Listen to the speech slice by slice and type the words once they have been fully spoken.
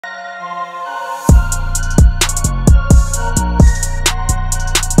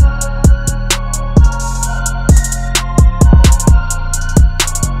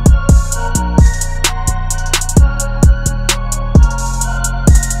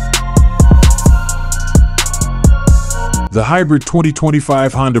The hybrid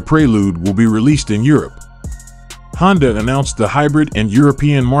 2025 Honda Prelude will be released in Europe. Honda announced the hybrid and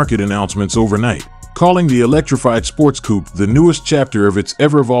European market announcements overnight, calling the electrified sports coupe the newest chapter of its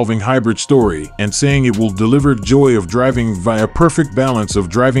ever-evolving hybrid story and saying it will deliver joy of driving via perfect balance of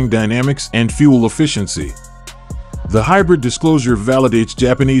driving dynamics and fuel efficiency. The hybrid disclosure validates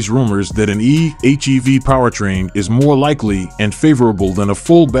Japanese rumors that an EHEV powertrain is more likely and favorable than a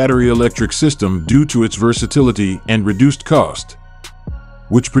full battery electric system due to its versatility and reduced cost,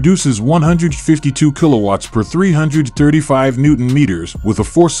 which produces 152 kilowatts per 335 Newton meters with a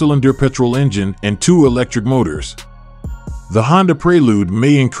 4-cylinder petrol engine and 2 electric motors. The Honda Prelude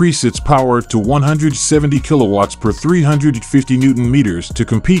may increase its power to 170 kilowatts per 350 Newton meters to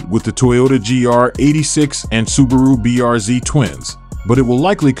compete with the Toyota GR86 and Subaru BRZ twins, but it will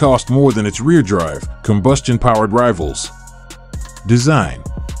likely cost more than its rear-drive, combustion-powered rivals. Design.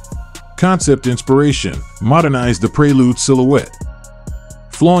 Concept inspiration: Modernize the Prelude silhouette.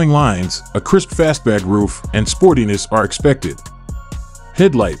 Flowing lines, a crisp fastback roof, and sportiness are expected.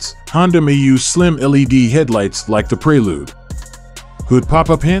 Headlights: Honda may use slim LED headlights like the Prelude. Hood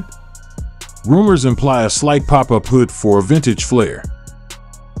pop-up hint? Rumors imply a slight pop-up hood for a vintage flair.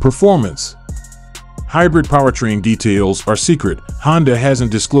 Performance. Hybrid powertrain details are secret. Honda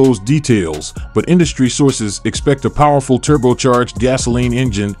hasn't disclosed details, but industry sources expect a powerful turbocharged gasoline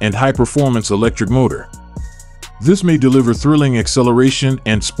engine and high-performance electric motor. This may deliver thrilling acceleration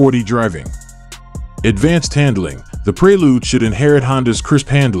and sporty driving. Advanced handling. The Prelude should inherit Honda's crisp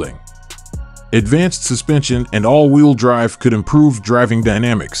handling. Advanced suspension and all-wheel drive could improve driving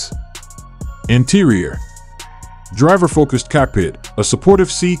dynamics. Interior. Driver-focused cockpit, a supportive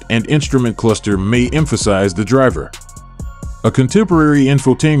seat and instrument cluster may emphasize the driver. A contemporary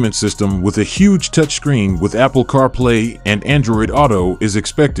infotainment system with a huge touchscreen with Apple CarPlay and Android Auto is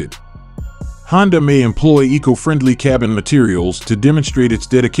expected. Honda may employ eco-friendly cabin materials to demonstrate its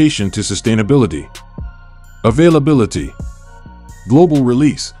dedication to sustainability. Availability. Global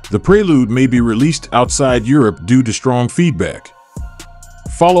release. The Prelude may be released outside Europe due to strong feedback.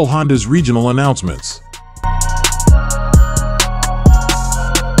 Follow Honda's regional announcements.